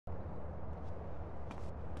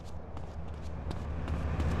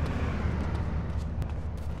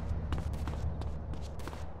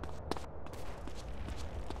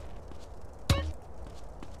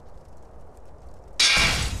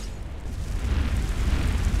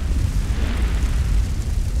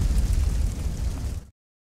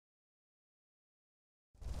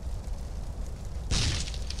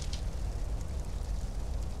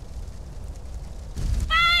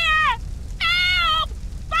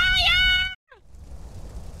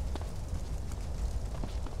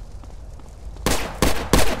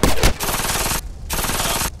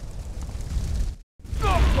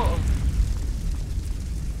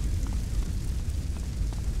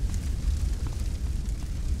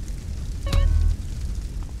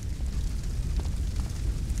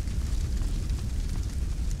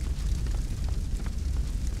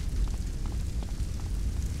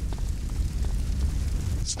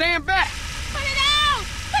Stand back! Put it out!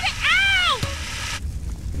 Put it out!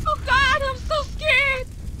 Oh, God, I'm so scared.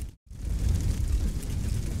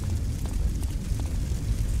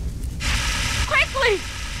 Quickly!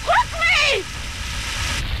 Quickly!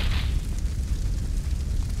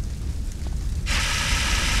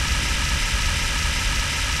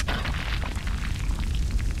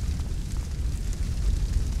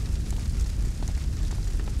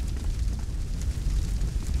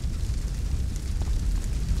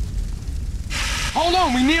 Hold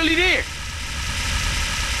on, we nearly there.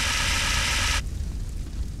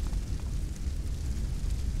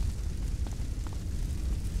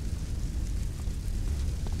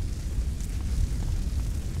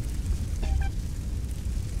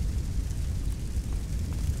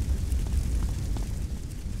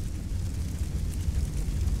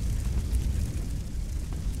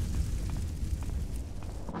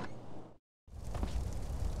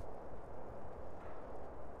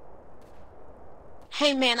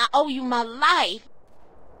 Hey, man, I owe you my life.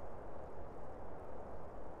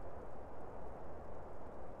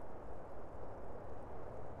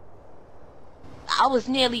 I was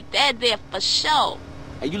nearly dead there for sure.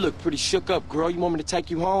 Hey, you look pretty shook up, girl. You want me to take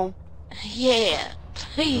you home? Yeah,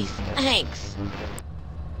 please, thanks.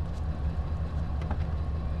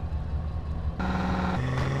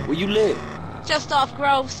 Where you live? Just off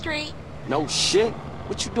Grove Street. No shit.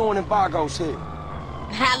 What you doing in Vargo's Hill?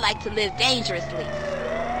 I like to live dangerously.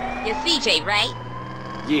 You're CJ, right?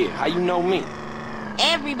 Yeah, how you know me?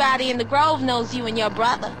 Everybody in the Grove knows you and your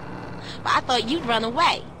brother. But I thought you'd run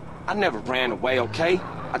away. I never ran away, okay?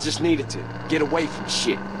 I just needed to get away from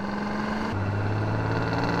shit.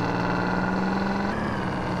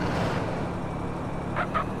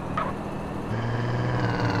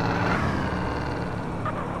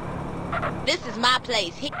 This is my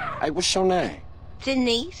place. Hey, what's your name?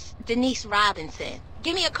 Denise Robinson.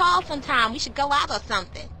 Give me a call sometime. We should go out or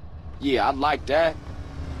something. Yeah, I'd like that.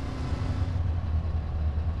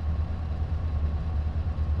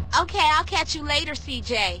 Okay, I'll catch you later,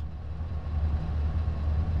 CJ.